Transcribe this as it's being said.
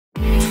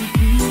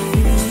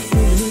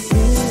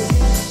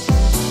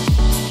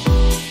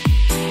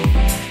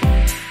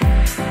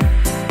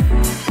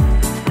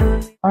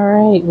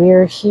right, we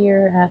are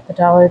here at the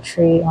Dollar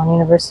Tree on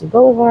University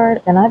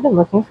Boulevard, and I've been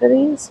looking for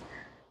these.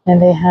 And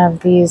they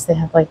have these, they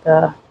have like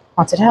the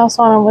haunted house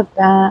on them with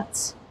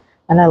bats.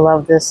 And I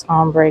love this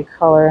ombre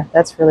color.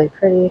 That's really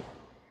pretty.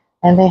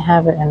 And they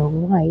have it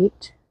in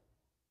white.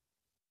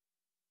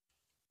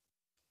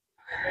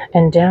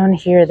 And down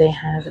here they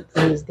have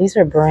these. These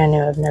are brand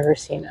new. I've never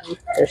seen them.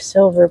 They're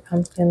silver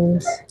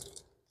pumpkins.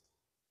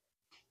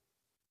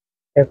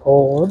 They're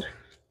gold.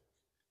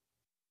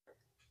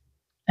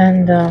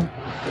 And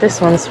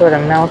this one's sort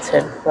of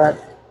melted, but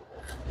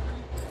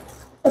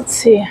let's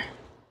see.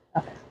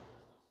 Okay.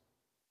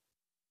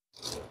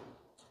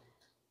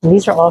 And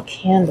these are all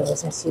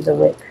candles. I see the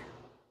wick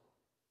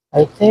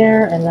right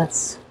there, and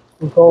that's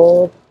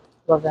gold.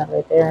 Love that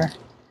right there.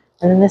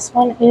 And then this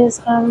one is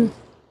a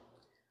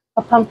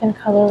pumpkin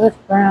color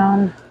with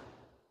brown.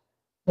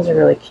 These are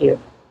really cute.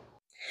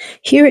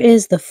 Here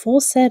is the full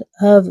set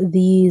of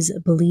these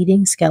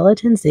bleeding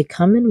skeletons. They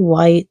come in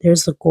white.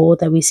 There's the gold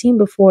that we've seen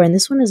before, and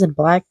this one is in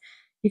black.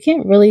 You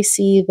can't really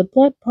see the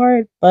blood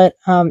part, but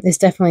it's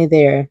definitely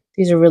there.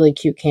 These are really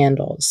cute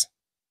candles.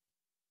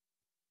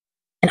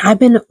 And I've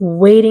been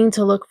waiting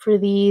to look for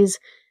these.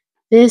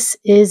 This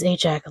is a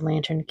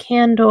jack-o'-lantern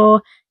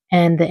candle,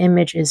 and the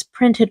image is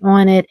printed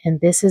on it,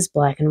 and this is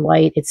black and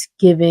white. It's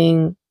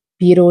giving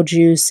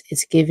Beetlejuice.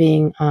 It's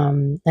giving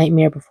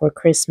Nightmare Before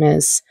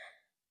Christmas.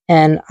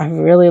 And I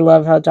really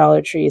love how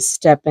Dollar Tree is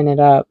stepping it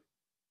up.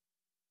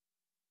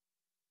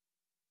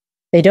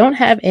 They don't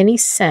have any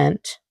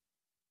scent,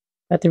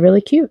 but they're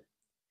really cute.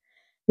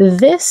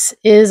 This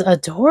is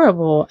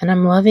adorable, and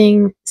I'm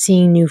loving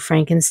seeing new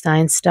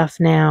Frankenstein stuff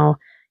now.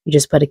 You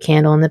just put a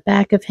candle in the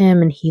back of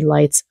him and he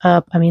lights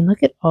up. I mean,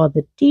 look at all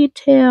the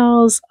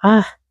details.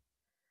 I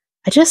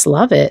just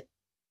love it.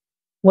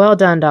 Well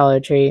done, Dollar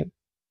Tree.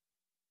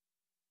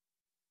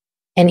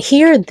 And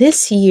here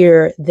this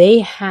year, they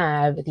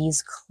have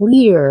these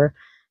clear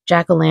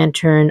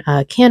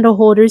jack-o'-lantern candle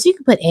holders. You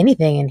can put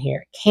anything in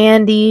here.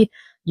 Candy.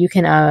 You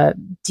can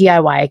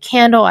DIY a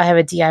candle. I have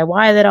a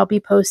DIY that I'll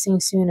be posting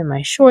soon in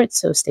my shorts,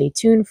 so stay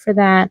tuned for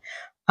that.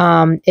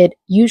 It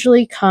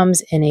usually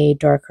comes in a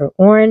darker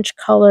orange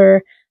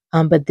color,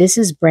 but this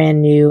is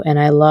brand new, and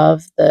I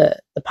love the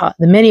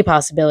many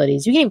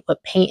possibilities. You can even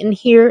put paint in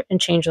here and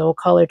change the whole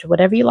color to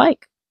whatever you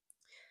like.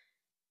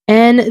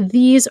 And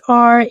these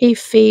are a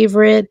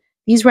favorite.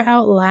 These were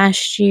out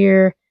last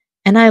year,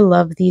 and I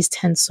love these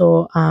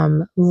tinsel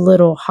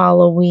little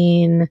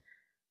Halloween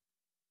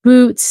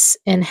boots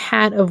and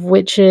hat of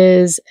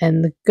witches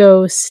and the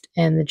ghost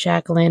and the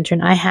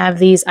jack-o'-lantern. I have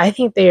these. I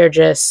think they are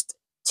just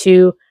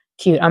too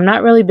cute. I'm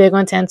not really big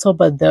on tinsel,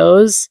 but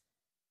those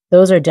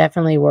are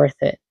definitely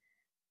worth it.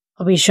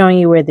 I'll be showing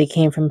you where they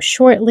came from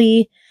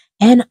shortly.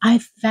 And I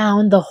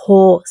found the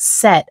whole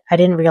set. I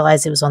didn't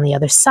realize it was on the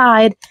other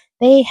side.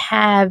 They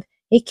have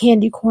a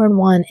candy corn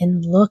one,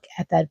 and look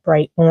at that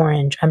bright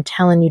orange. I'm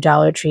telling you,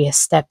 Dollar Tree has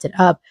stepped it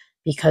up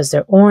because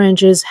their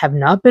oranges have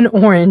not been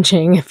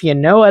oranging, if you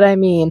know what I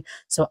mean.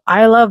 So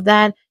I love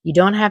that. You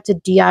don't have to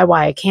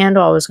DIY a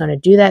candle. I was going to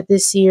do that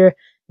this year.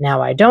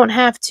 Now I don't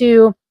have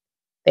to.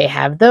 They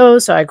have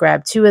those, so I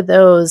grabbed 2 of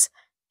those,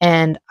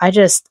 and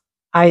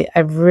I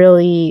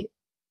really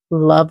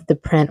love the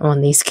print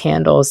on these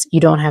candles. You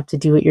don't have to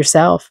do it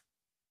yourself.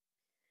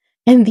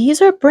 And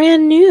these are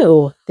brand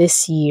new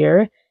this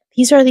year.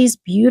 These are these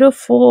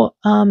beautiful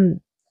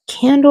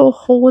candle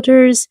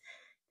holders.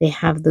 They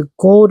have the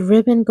gold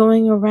ribbon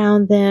going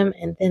around them,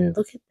 and then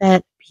look at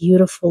that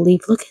beautiful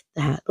leaf. Look at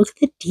that. Look at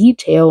the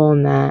detail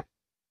on that.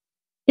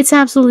 It's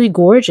absolutely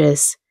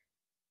gorgeous.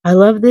 I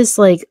love this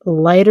like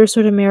lighter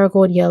sort of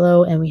marigold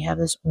yellow, and we have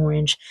this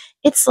orange.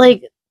 It's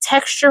like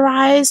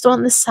texturized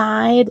on the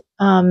side.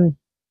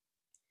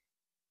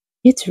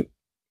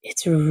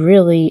 It's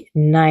really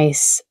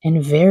nice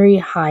and very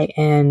high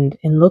end,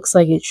 and looks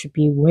like it should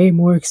be way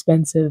more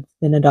expensive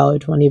than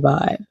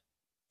 $1.25.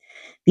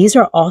 These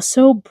are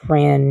also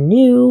brand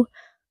new.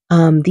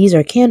 These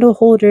are candle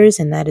holders,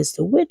 and that is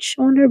the witch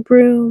on her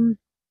broom,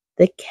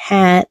 the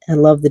cat. I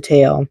love the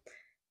tail,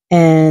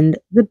 and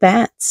the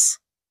bats.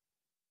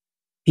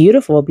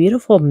 Beautiful,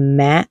 beautiful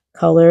matte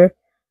color.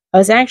 I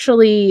was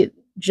actually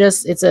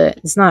just,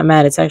 it's not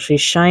matte, it's actually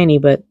shiny,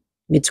 but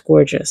it's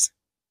gorgeous.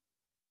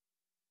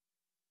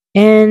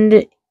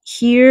 And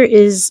here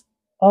is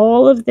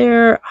all of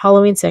their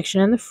Halloween section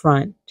in the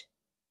front.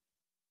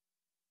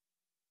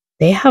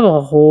 They have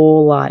a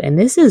whole lot, and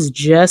this is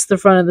just the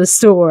front of the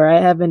store.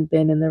 I haven't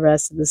been in the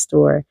rest of the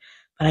store,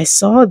 but I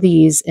saw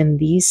these, and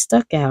these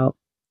stuck out.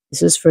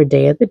 This is for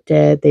Day of the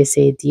Dead. They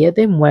say Dia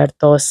de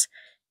Muertos,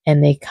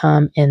 and they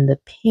come in the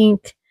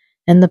pink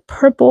and the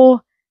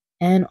purple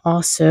and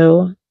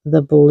also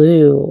the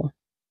blue.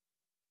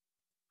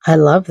 I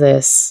love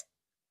this.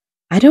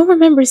 I don't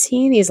remember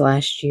seeing these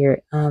last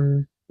year.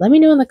 Let me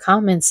know in the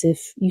comments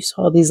if you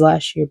saw these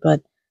last year,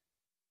 but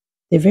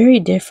they're very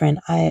different.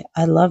 I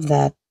love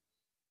that.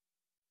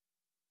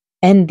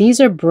 And these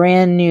are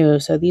brand new.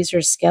 So these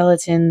are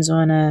skeletons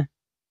on and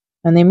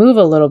they move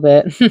a little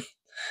bit.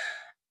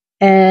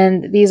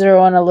 And these are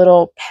on a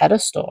little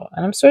pedestal.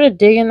 And I'm sort of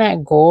digging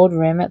that gold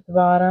rim at the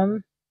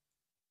bottom.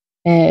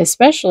 And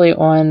especially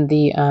on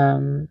the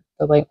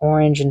like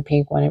orange and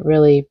pink one. It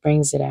really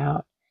brings it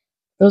out.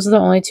 Those are the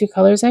only two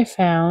colors I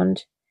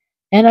found.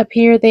 And up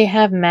here they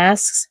have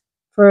masks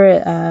for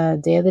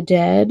Day of the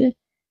Dead.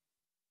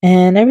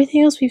 And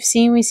everything else we've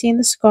seen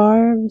the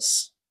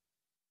scarves.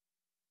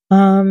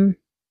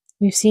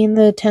 We've seen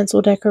the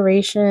tinsel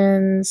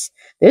decorations.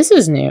 This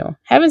is new.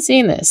 Haven't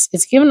seen this.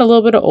 It's given a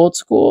little bit of old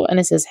school and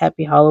it says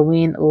Happy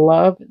Halloween.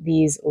 Love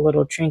these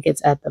little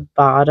trinkets at the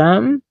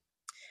bottom.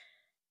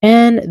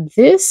 And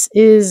this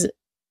is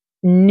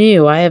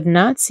new. I have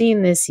not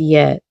seen this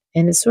yet.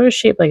 And it's sort of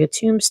shaped like a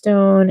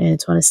tombstone and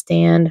it's on a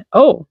stand.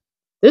 Oh,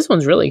 this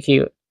one's really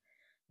cute.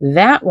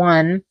 That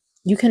one,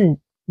 you can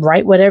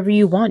write whatever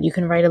you want. You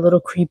can write a little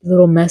creepy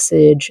little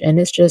message and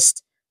it's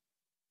just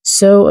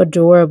so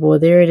adorable.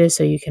 There it is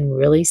so you can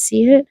really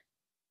see it.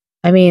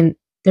 I mean,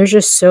 there's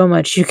just so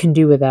much you can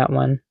do with that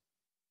one.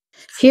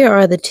 Here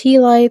are the tea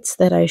lights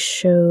that I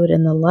showed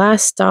in the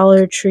last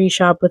Dollar Tree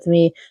shop with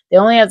me. They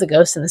only have the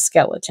ghost and the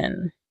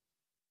skeleton.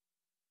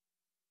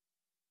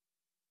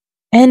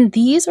 And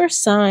these are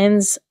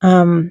signs.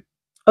 Oh,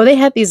 they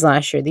had these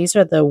last year. These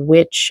are the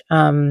witch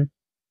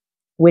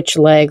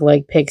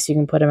leg pigs. You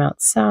can put them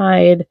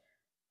outside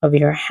of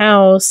your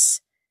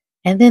house.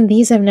 And then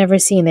these I've never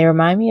seen. They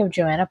remind me of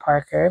Joanna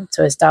Parker.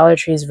 So it's Dollar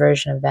Tree's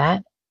version of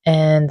that.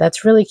 And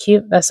that's really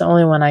cute. That's the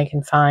only one I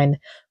can find.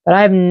 But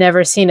I've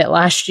never seen it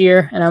last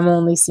year. And I'm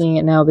only seeing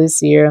it now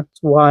this year.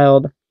 It's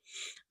wild.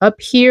 Up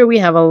here we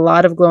have a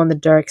lot of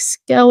glow-in-the-dark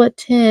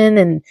skeleton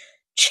and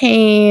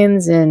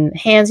chains and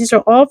hands. These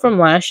are all from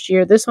last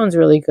year. This one's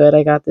really good.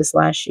 I got this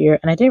last year.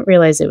 And I didn't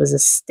realize it was a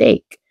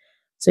stake.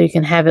 So you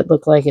can have it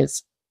look like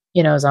it's,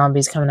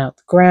 zombies coming out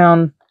the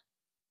ground.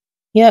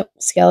 Yep,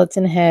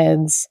 skeleton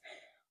heads.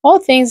 All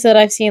things that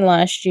I've seen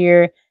last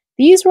year.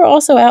 These were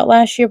also out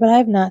last year, but I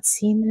have not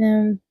seen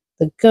them.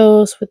 The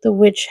ghost with the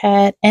witch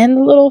hat and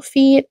the little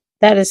feet.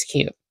 That is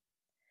cute.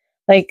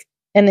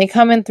 And they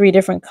come in 3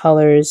 different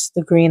colors.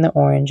 The green, the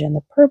orange, and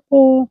the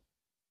purple.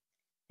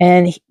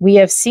 And we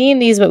have seen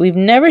these, but we've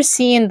never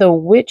seen the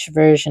witch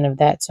version of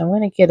that. So I'm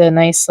going to get a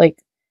nice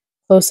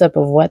close-up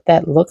of what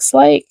that looks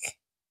like.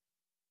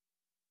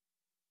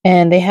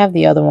 And they have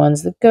the other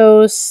ones. The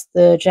ghost,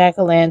 the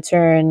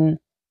jack-o'-lantern.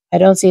 I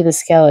don't see the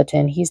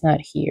skeleton. He's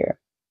not here.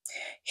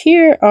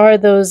 Here are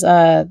those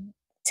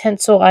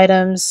tinsel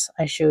items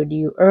I showed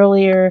you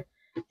earlier.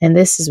 And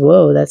this is,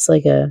 whoa, that's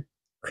like a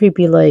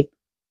creepy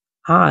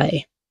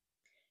eye.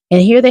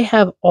 And here they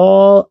have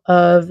all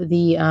of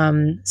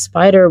the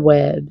spider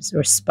webs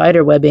or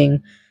spider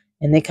webbing.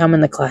 And they come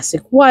in the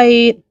classic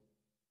white.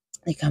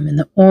 They come in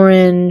the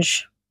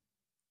orange.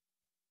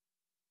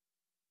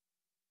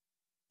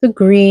 The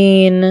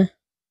green.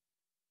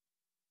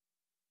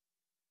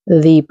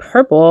 The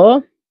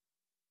purple.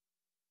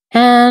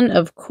 And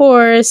of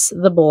course,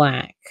 the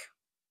black.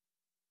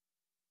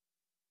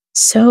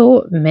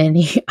 So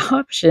many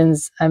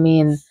options. I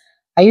mean,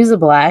 I use the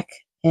black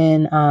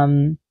in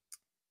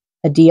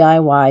a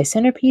DIY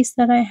centerpiece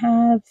that I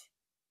have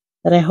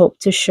that I hope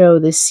to show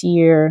this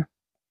year.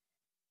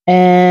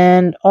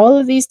 And all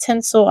of these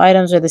tinsel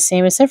items are the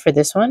same except for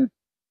this one.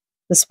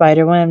 The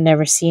spider one, I've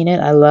never seen it.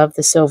 I love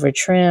the silver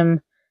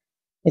trim.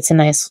 It's a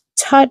nice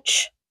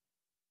touch.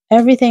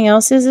 Everything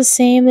else is the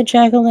same. The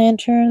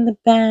jack-o'-lantern, the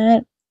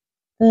bat,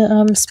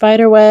 the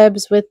spider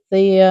webs with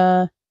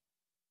the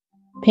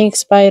pink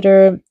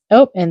spider.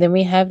 Oh, and then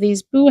we have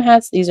these boo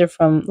hats. These are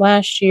from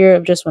last year. I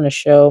just want to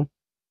show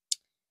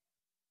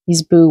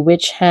these boo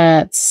witch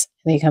hats.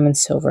 They come in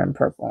silver and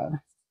purple.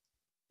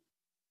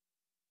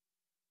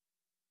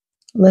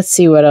 Let's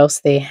see what else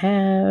they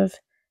have.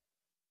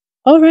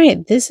 All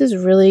right, this is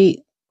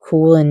really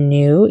cool and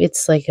new.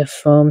 It's like a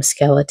foam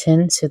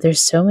skeleton. So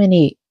there's so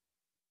many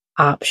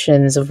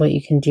options of what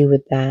you can do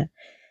with that.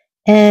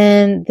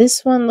 And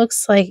this one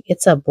looks like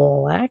it's a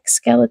black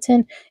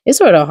skeleton. It's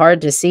sort of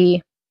hard to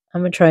see.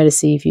 I'm going to try to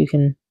see if you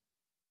can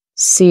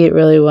see it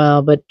really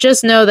well. But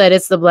just know that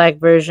it's the black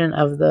version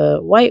of the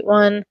white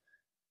one.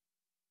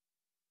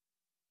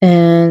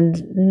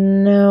 And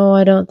no,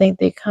 I don't think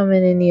they come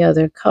in any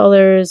other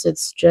colors.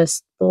 It's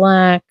just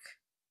black.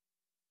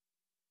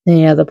 And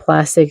yeah, the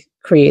plastic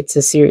creates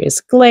a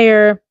serious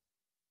glare.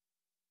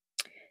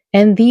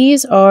 And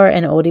these are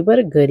an oldie but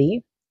a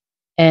goodie.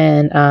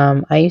 And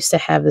I used to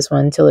have this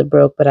one until it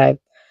broke, but I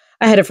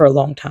had it for a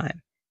long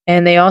time.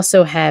 And they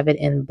also have it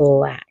in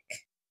black.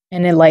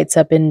 And it lights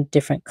up in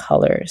different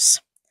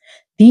colors.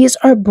 These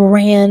are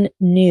brand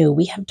new.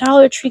 We have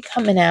Dollar Tree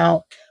coming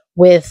out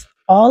with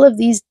all of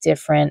these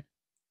different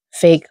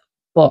fake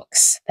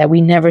books that we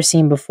never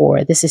seen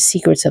before. This is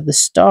Secrets of the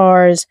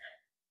Stars,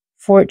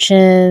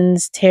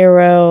 Fortunes,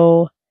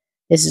 Tarot.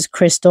 This is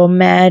Crystal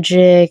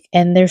Magic.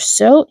 And they're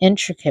so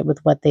intricate with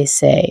what they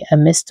say. A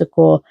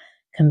mystical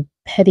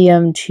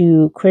compendium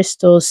to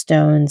crystal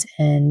stones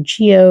and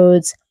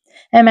geodes.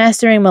 And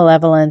Mastering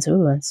Malevolence.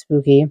 Ooh, that's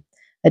spooky.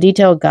 A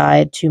detailed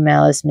guide to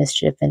malice,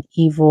 mischief, and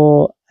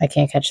evil. I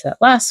can't catch that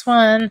last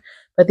one,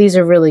 but these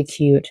are really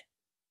cute.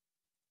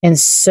 and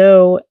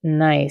so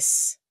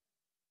nice.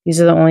 These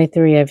are the only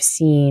 3 I've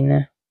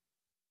seen.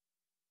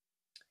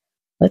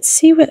 Let's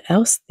see what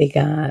else they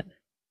got.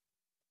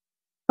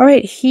 All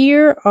right,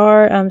 here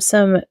are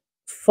some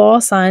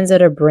fall signs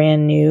that are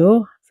brand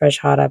new. Fresh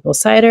hot apple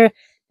cider.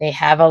 They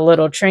have a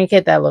little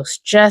trinket that looks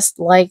just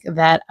like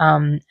that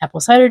apple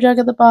cider jug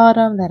at the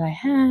bottom that I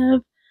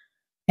have.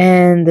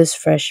 And this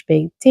fresh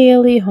baked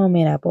daily,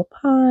 homemade apple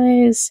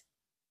pies.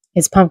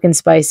 It's pumpkin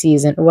spice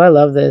season. Oh, I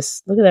love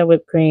this. Look at that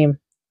whipped cream.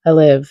 I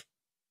live.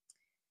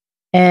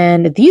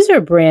 And these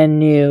are brand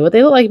new.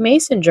 They look like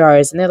mason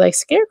jars and they're like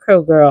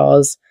scarecrow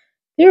girls.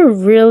 They're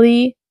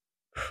really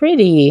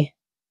pretty.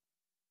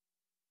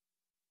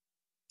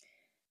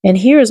 And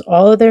here's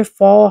all of their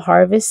fall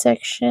harvest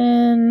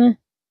section.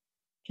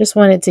 Just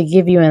wanted to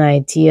give you an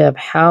idea of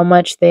how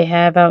much they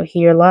have out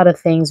here. A lot of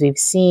things we've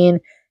seen.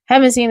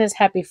 Haven't seen this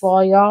Happy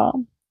Fall,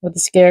 y'all, with the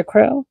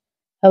scarecrow.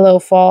 Hello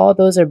Fall.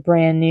 Those are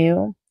brand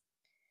new.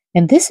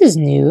 And this is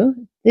new.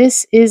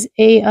 This is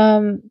a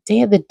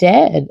Day of the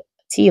Dead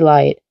tea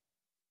light.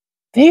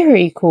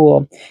 Very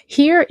cool.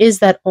 Here is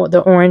the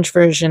orange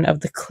version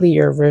of the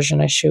clear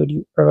version I showed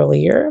you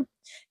earlier.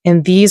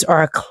 And these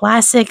are a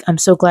classic. I'm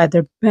so glad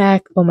they're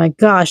back. Oh my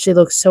gosh, they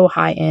look so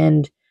high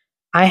end.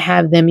 I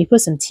have them. You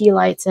put some tea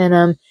lights in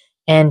them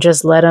and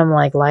just let them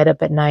like light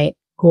up at night.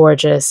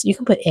 Gorgeous. You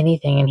can put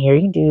anything in here.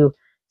 You can do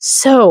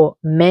so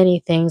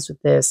many things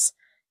with this.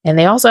 And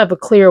they also have a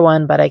clear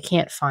one, but I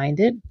can't find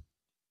it.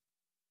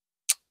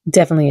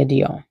 Definitely a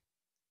deal.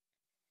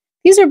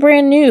 These are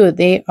brand new.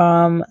 They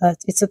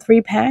it's a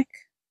 3-pack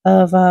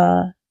of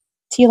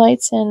tea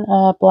lights in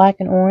black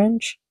and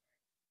orange.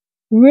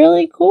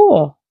 Really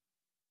cool.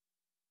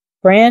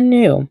 Brand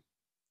new.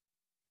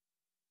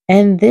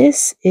 And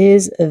this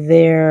is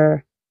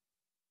their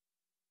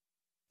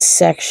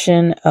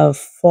section of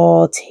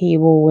fall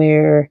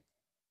tableware.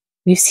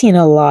 We've seen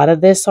a lot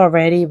of this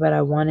already, but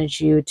I wanted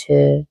you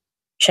to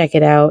check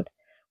it out.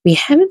 We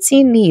haven't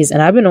seen these,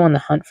 and I've been on the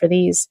hunt for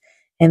these.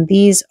 And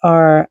these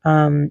are,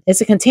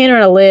 it's a container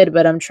and a lid,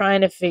 but I'm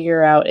trying to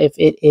figure out if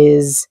it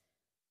is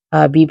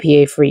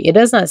BPA free. It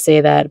does not say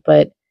that,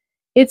 but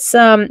it's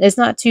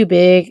not too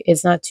big.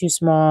 It's not too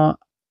small.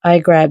 I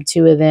grabbed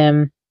 2 of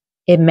them.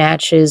 It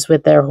matches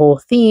with their whole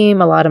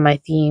theme. A lot of my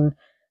theme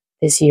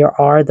this year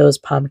are those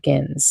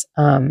pumpkins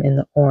in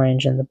the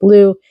orange and the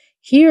blue.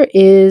 Here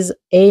is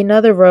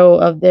another row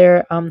of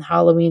their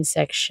Halloween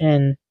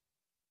section.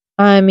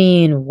 I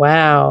mean,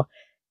 wow.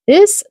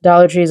 This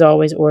Dollar Tree is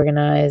always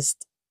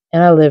organized,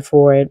 and I live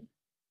for it.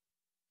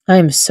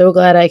 I'm so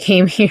glad I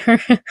came here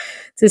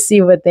to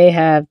see what they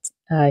have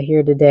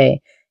here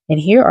today. And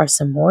here are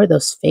some more of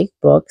those fake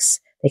books.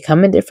 They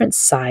come in different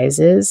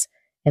sizes,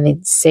 and they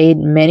say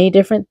many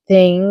different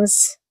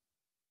things.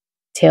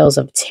 Tales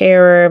of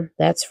Terror,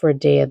 that's for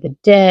Day of the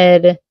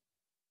Dead.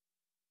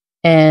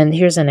 And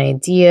here's an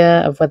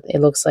idea of what it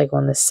looks like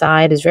on the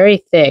side. It's very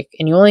thick,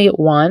 and you only get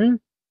one.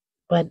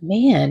 But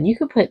man, you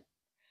could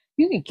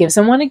give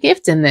someone a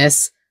gift in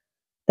this.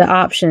 The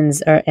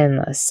options are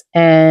endless.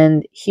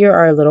 And here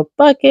are little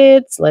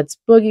buckets. Let's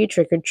boogie,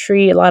 trick or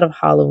treat. A lot of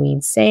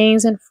Halloween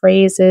sayings and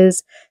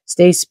phrases.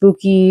 Stay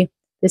spooky.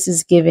 This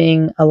is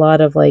giving a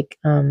lot of like,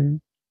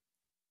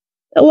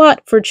 a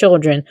lot for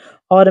children.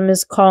 Autumn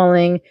is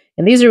calling.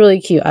 And these are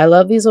really cute. I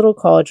love these little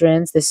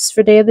cauldrons. This is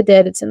for Day of the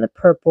Dead. It's in the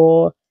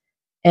purple.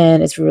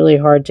 And it's really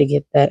hard to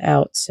get that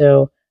out.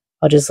 So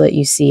I'll just let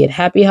you see it.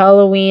 Happy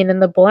Halloween in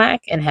the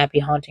black and Happy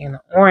Haunting in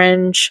the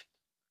orange.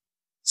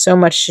 So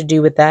much to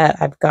do with that.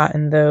 I've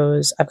gotten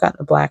those. I've gotten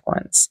the black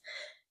ones.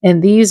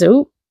 And these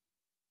are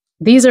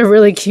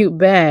really cute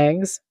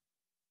bags.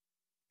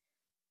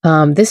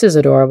 This is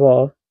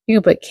adorable. You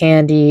can put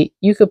candy.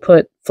 You could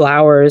put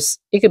flowers.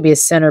 It could be a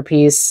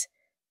centerpiece.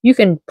 You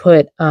can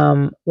put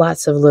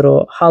lots of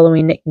little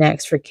Halloween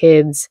knickknacks for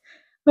kids.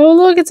 Oh,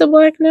 look, it's a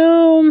black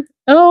gnome.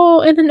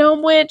 Oh, and a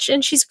gnome witch,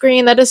 and she's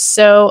green. That is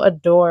so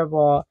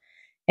adorable.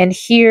 And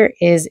here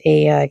is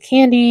a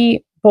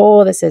candy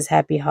bowl that says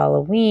Happy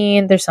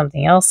Halloween. There's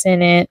something else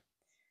in it.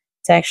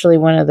 It's actually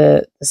one of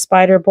the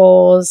spider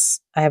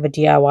bowls. I have a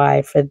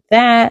DIY for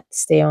that.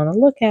 Stay on the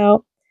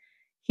lookout.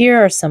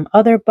 Here are some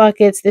other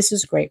buckets. This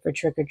is great for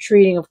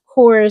trick-or-treating, of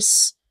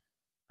course,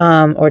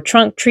 or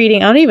trunk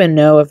treating. I don't even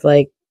know if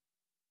like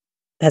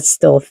that's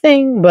still a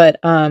thing, but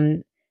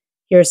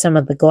here are some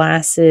of the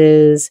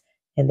glasses,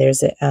 and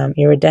there's an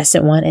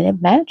iridescent one, and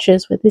it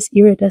matches with this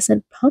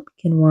iridescent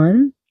pumpkin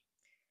one,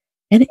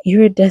 and an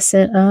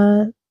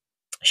iridescent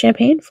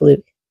champagne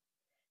flute.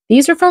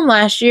 These are from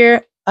last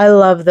year. I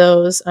love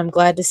those. I'm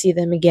glad to see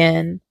them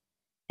again.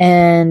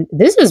 And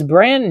this is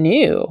brand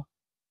new.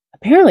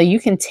 Apparently you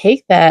can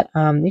take that,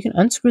 you can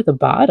unscrew the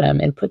bottom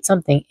and put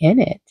something in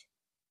it.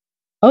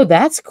 Oh,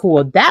 that's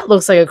cool. That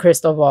looks like a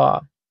crystal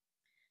ball.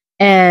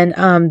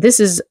 And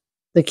this is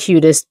the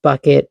cutest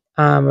bucket,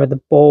 or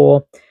the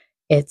bowl.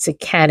 It's a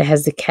cat. It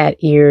has the cat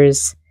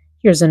ears.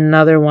 Here's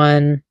another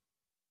one.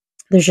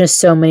 There's just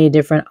so many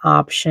different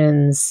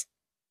options.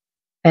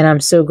 And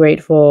I'm so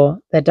grateful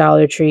that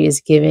Dollar Tree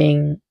is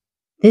giving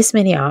this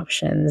many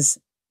options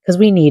because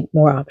we need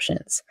more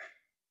options.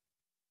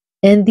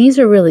 And these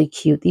are really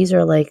cute. These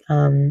are like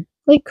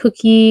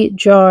cookie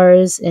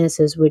jars, and it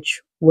says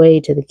which way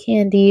to the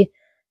candy.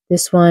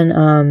 This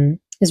one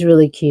is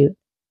really cute.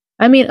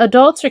 I mean,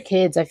 adults or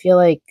kids, I feel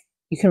like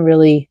you can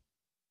really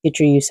get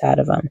your use out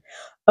of them.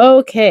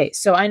 Okay,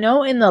 so I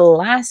know in the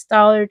last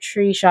Dollar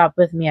Tree shop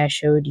with me, I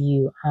showed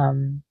you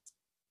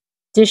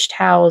dish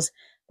towels,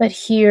 but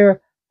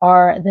here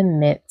are the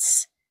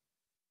mitts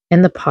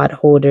and the pot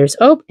holders.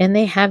 Oh, and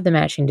they have the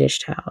matching dish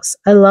towels.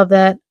 I love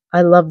that.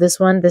 I love this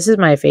one. This is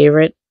my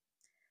favorite.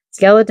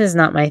 Skeleton is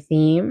not my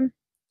theme,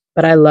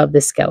 but I love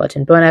this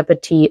skeleton. Bon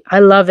appetit. I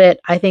love it.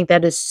 I think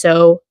that is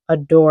so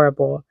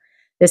adorable.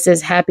 This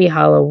is Happy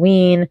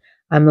Halloween.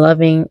 I'm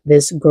loving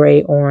this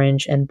gray,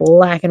 orange, and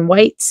black and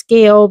white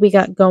scale we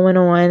got going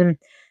on.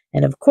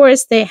 And of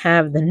course, they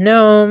have the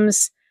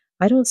gnomes.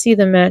 I don't see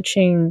the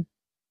matching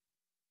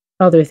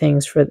other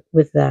things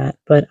with that.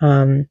 But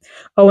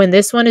oh, and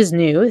this one is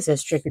new. It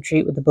says Trick or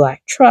Treat with the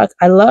black truck.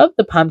 I love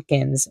the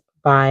pumpkins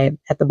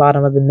at the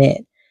bottom of the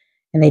mitt.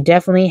 And they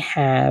definitely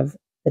have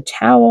the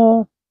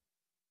towel.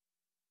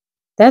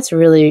 That's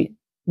really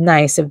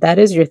nice. If that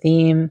is your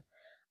theme,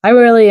 I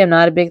really am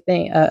not a big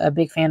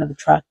fan of the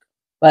truck,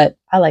 but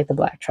I like the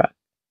black truck.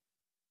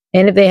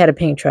 And if they had a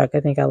pink truck,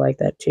 I think I like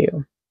that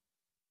too.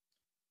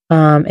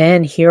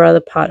 And here are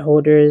the pot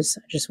holders.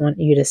 I just want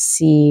you to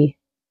see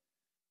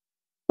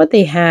what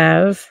they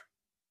have.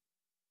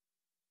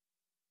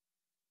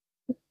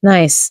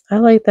 Nice. I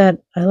like that.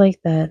 I like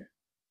that.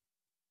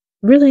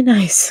 Really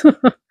nice.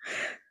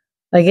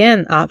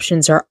 Again,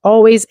 options are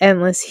always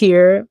endless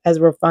here, as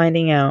we're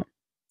finding out.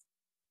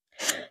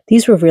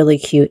 These were really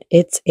cute.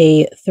 It's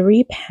a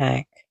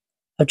 3-pack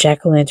of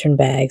jack-o'-lantern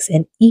bags,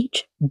 and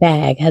each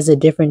bag has a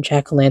different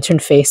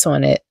jack-o'-lantern face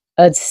on it.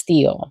 A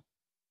steal.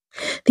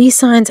 These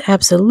signs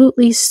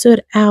absolutely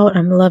stood out.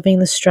 I'm loving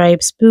the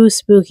stripes. Boo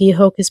Spooky,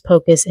 Hocus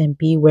Pocus, and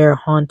Beware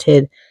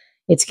Haunted.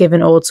 It's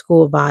given old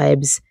school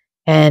vibes,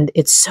 and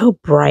it's so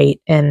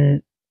bright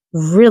and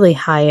really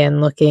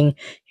high-end looking.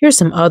 Here's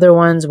some other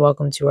ones.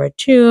 Welcome to our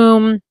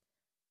tomb.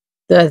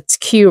 That's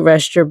cute.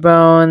 Rest Your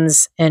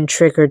Bones and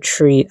Trick or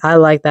Treat. I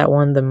like that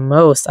one the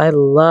most. I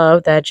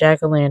love that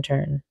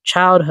jack-o'-lantern.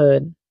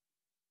 Childhood.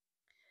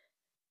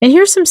 And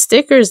here's some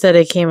stickers that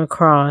I came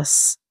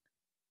across.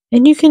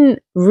 And you can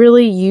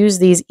really use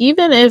these.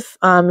 Even if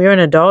you're an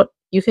adult,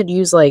 you could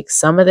use like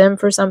some of them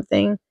for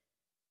something.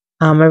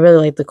 I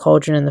really like the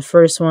cauldron in the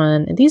first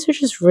one. And these are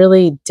just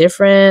really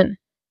different.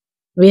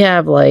 We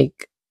have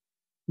like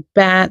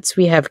bats.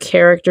 We have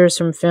characters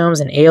from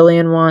films. An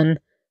alien one.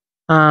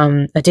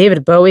 A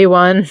David Bowie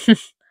one.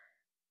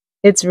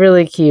 It's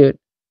really cute.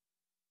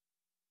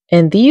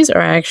 And these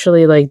are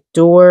actually like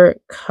door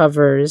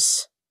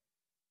covers.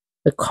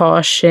 The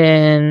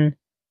caution,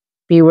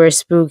 beware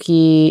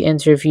spooky,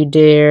 enter if you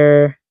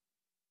dare.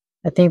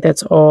 I think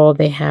that's all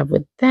they have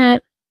with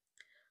that.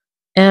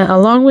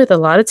 Along with a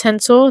lot of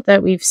tinsel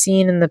that we've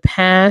seen in the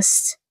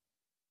past.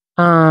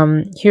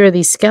 Here are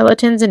these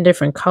skeletons in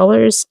different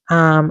colors.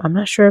 I'm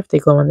not sure if they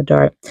glow in the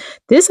dark.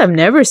 This I've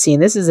never seen.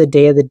 This is a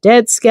Day of the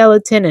Dead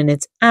skeleton, and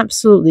it's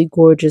absolutely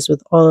gorgeous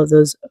with all of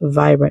those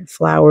vibrant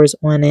flowers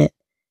on it.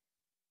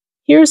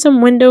 Here are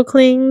some window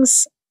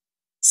clings,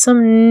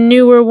 some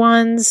newer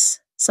ones.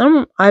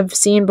 Some I've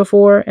seen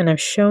before and I've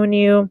shown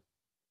you.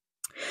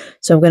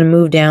 So I'm going to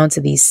move down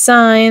to these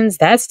signs.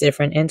 That's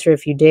different. Enter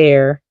if you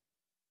dare.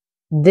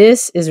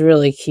 This is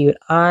really cute.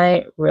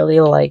 I really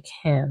like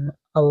him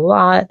a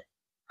lot.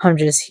 I'm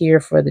just here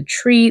for the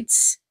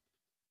treats.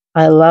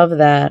 I love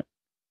that.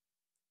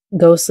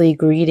 Ghostly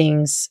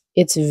greetings.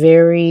 It's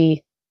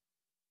very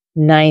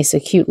nice. A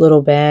cute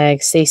little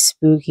bag. Stay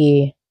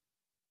spooky.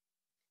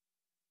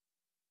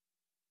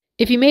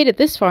 If you made it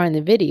this far in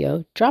the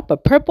video, drop a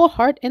purple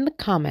heart in the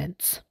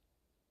comments.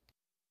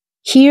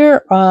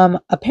 Here,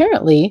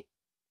 apparently,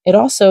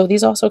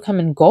 these also come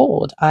in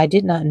gold. I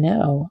did not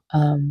know.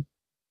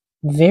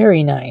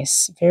 Very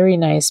nice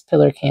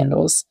pillar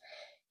candles.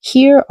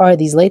 Here are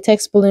these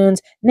latex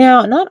balloons.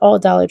 Now, not all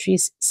Dollar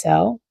Trees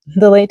sell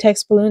the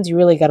latex balloons. You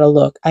really got to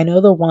look. I know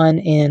the one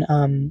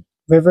in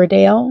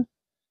Riverdale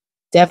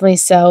definitely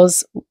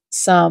sells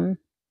some.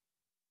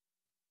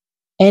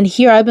 And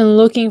here I've been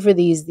looking for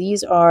these.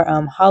 These are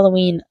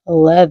Halloween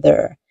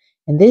leather.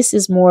 And this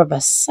is more of a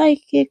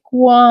psychic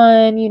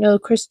one, you know,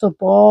 crystal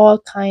ball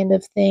kind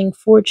of thing,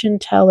 fortune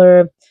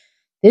teller.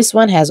 This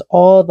one has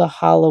all the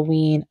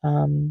Halloween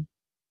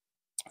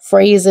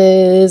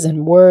phrases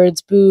and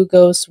words. Boo,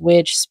 ghost,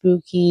 witch,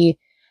 spooky.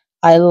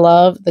 I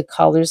love the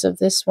colors of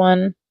this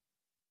one.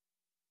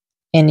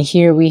 And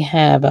here we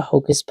have a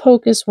Hocus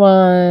Pocus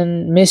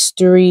one,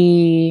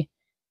 mystery.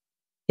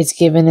 It's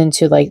given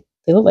into like,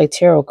 they look like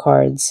tarot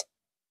cards.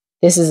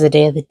 This is a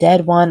Day of the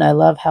Dead one. I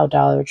love how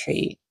Dollar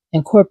Tree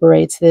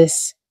incorporates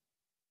this.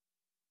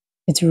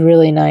 It's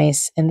really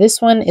nice. And this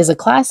one is a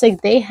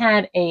classic. They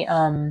had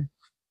a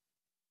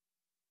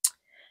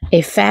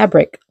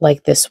fabric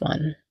like this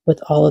one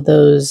with all of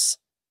those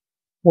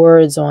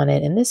words on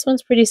it. And this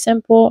one's pretty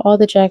simple. All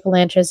the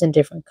jack-o'-lanterns in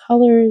different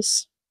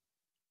colors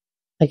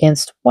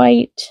against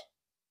white.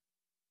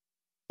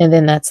 And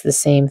then that's the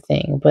same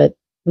thing. But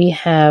we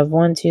have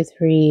 6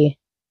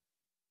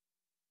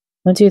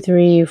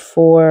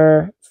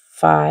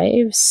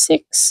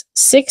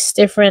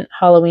 different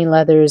Halloween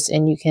leathers,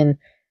 and you can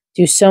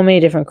do so many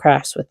different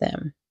crafts with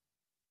them.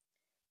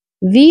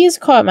 These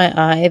caught my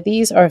eye.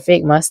 These are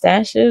fake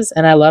mustaches,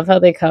 and I love how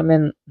they come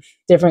in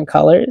different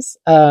colors.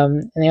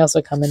 And they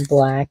also come in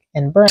black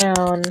and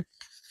brown.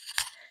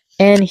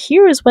 And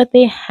here is what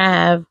they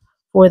have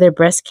for their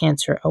breast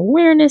cancer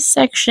awareness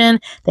section.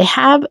 They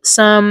have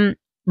some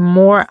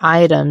more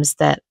items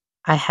that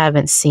I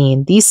haven't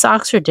seen. These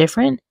socks are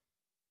different.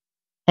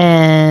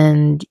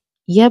 And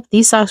yep,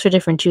 these socks are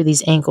different too,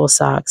 these ankle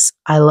socks.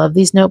 I love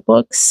these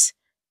notebooks.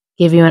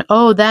 Give you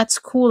oh, that's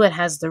cool. It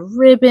has the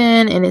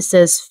ribbon and it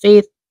says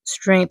faith,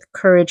 strength,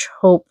 courage,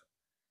 hope.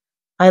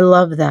 I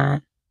love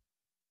that.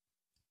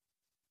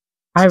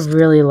 I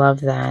really love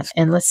that.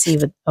 And let's see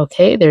what,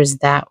 okay, there's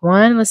that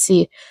one. Let's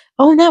see.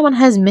 Oh, and that one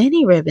has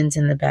many ribbons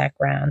in the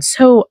background.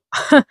 So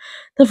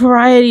the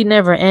variety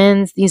never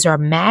ends. These are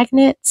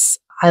magnets.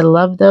 I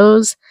love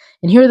those.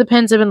 And here are the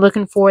pens I've been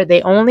looking for.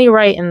 They only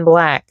write in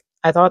black.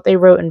 I thought they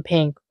wrote in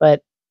pink,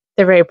 but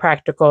they're very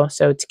practical,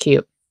 so it's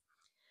cute.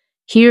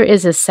 Here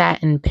is a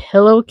satin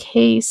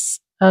pillowcase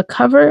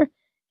cover,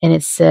 and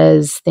it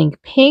says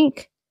Think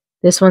Pink.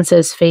 This one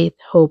says Faith,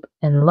 Hope,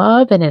 and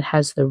Love, and it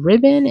has the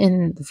ribbon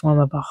in the form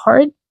of a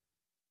heart.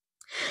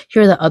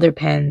 Here are the other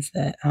pens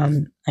that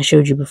I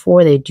showed you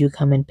before. They do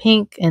come in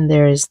pink, and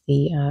there's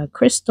the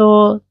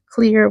crystal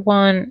clear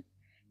one.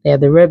 They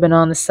have the ribbon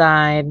on the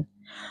side.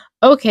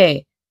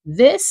 Okay,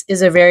 this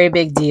is a very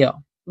big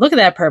deal. Look at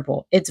that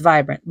purple. It's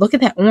vibrant. Look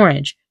at that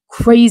orange.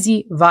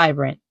 Crazy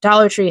vibrant.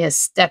 Dollar Tree has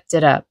stepped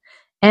it up.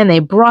 And they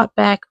brought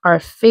back our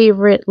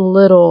favorite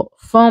little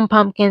foam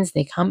pumpkins.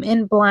 They come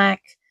in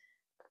black.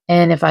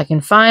 And if I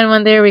can find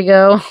one, there we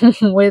go,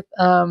 with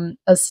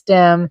a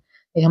stem.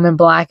 They come in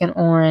black and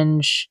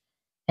orange.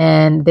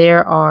 And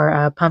there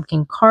are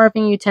pumpkin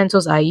carving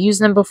utensils. I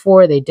used them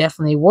before. They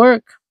definitely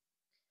work.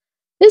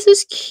 This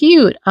is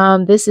cute.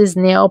 This is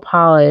nail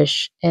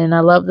polish, and I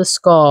love the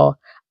skull.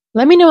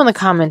 Let me know in the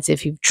comments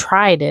if you've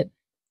tried it.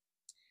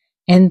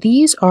 And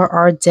these are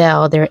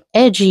Ardell. They're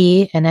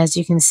edgy, and as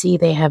you can see,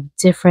 they have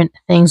different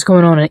things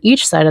going on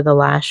each side of the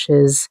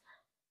lashes.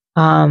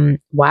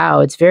 Wow,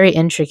 it's very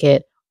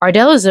intricate.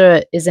 Ardell is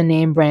a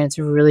name brand. It's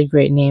a really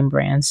great name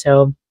brand,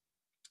 so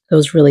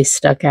those really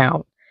stuck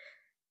out.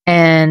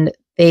 And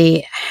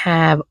they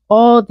have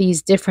all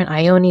these different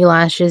Ioni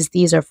lashes.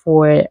 These are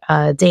for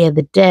Day of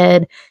the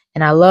Dead.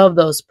 And I love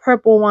those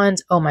purple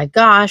ones. Oh my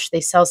gosh,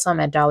 they sell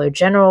some at Dollar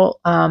General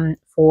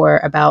for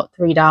about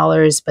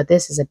 $3, but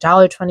this is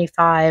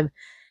 $1.25.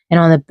 And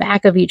on the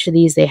back of each of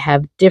these, they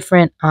have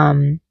different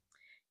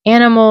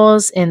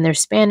animals and their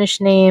Spanish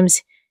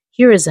names.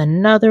 Here is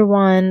another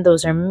one.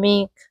 Those are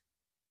mink.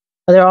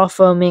 They're all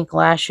faux mink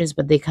lashes,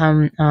 but they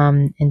come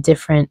in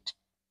different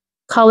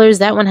colors.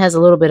 That one has a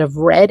little bit of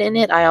red in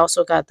it. I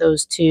also got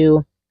those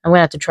too. I'm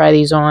gonna have to try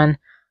these on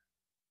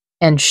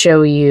and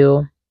show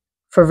you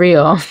for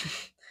real.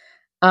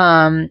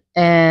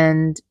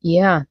 And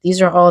yeah,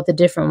 these are all the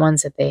different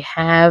ones that they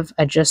have.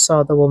 I just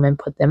saw the woman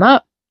put them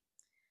up.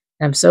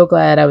 And I'm so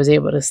glad I was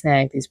able to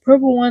snag these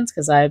purple ones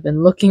because I've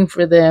been looking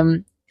for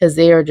them because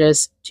they are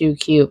just too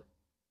cute.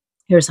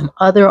 Here's some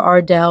other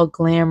Ardell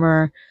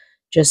Glamour,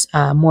 just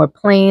more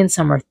plain.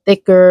 Some are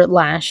thicker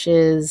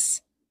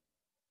lashes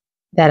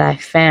that I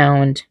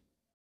found.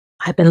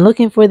 I've been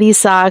looking for these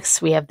socks.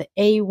 We have the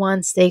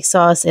A1 steak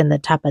sauce and the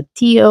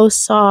Tapatio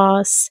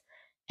sauce.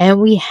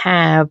 And we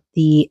have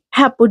the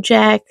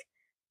Applejack,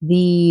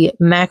 the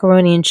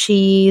macaroni and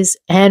cheese,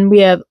 and we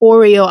have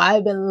Oreo.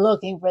 I've been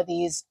looking for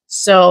these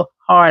so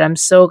hard. I'm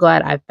so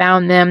glad I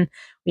found them.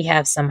 We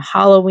have some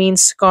Halloween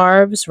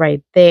scarves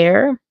right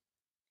there.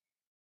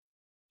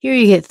 Here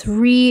you get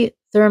 3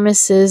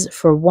 thermoses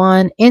for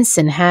one.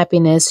 Instant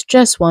happiness,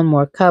 just one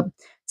more cup.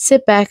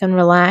 Sit back and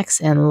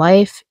relax, and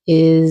life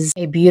is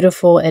a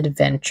beautiful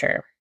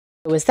adventure.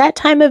 It was that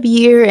time of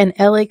year, and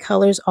LA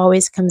Colors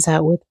always comes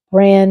out with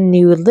brand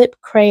new lip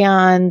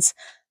crayons,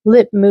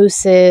 lip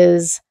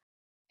mousses,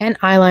 and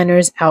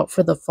eyeliners out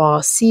for the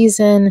fall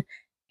season.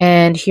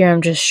 And here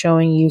I'm just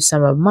showing you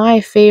some of my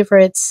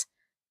favorites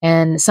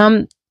and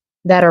some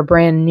that are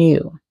brand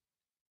new.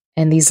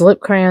 And these lip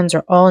crayons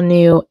are all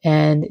new,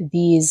 and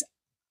these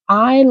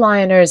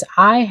eyeliners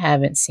I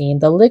haven't seen.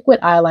 The liquid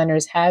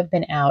eyeliners have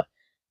been out,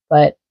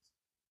 but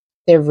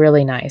they're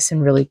really nice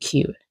and really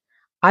cute.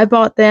 I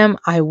bought them.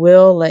 I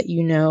will let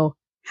you know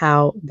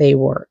how they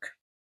work.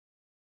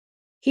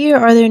 Here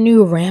are their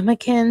new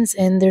ramekins,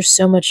 and there's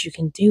so much you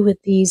can do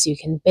with these. You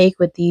can bake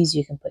with these.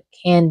 You can put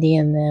candy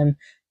in them.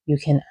 You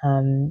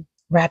can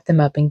wrap them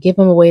up and give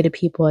them away to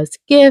people as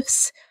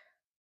gifts.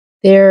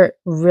 They're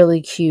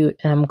really cute,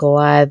 and I'm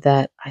glad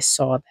that I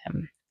saw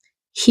them.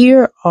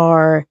 Here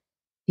are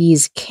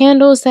these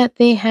candles that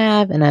they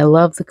have, and I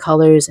love the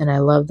colors, and I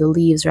love the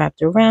leaves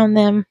wrapped around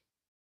them.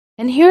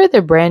 And here are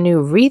the brand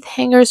new wreath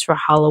hangers for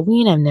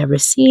Halloween. I've never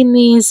seen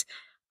these.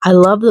 I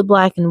love the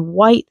black and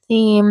white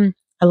theme.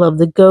 I love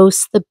the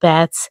ghosts, the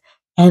bats,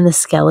 and the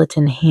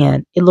skeleton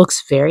hand. It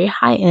looks very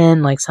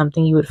high-end, like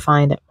something you would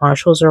find at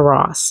Marshall's or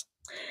Ross.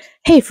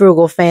 Hey,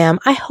 Frugal fam,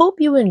 I hope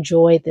you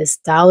enjoyed this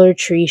Dollar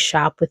Tree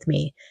shop with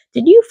me.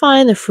 Did you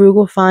find the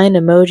Frugal Find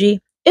emoji?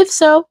 If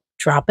so,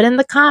 drop it in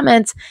the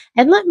comments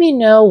and let me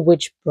know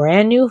which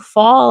brand new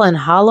fall and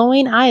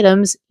Halloween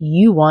items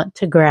you want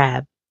to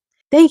grab.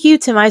 Thank you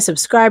to my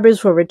subscribers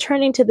for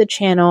returning to the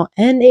channel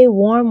and a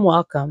warm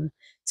welcome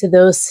to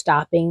those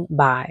stopping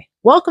by.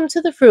 Welcome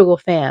to the Frugal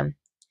fam.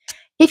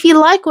 If you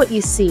like what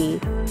you see,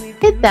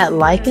 hit that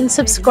like and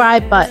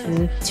subscribe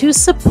button to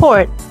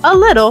support a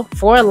little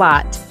for a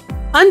lot.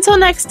 Until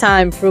next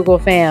time, Frugal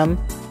fam.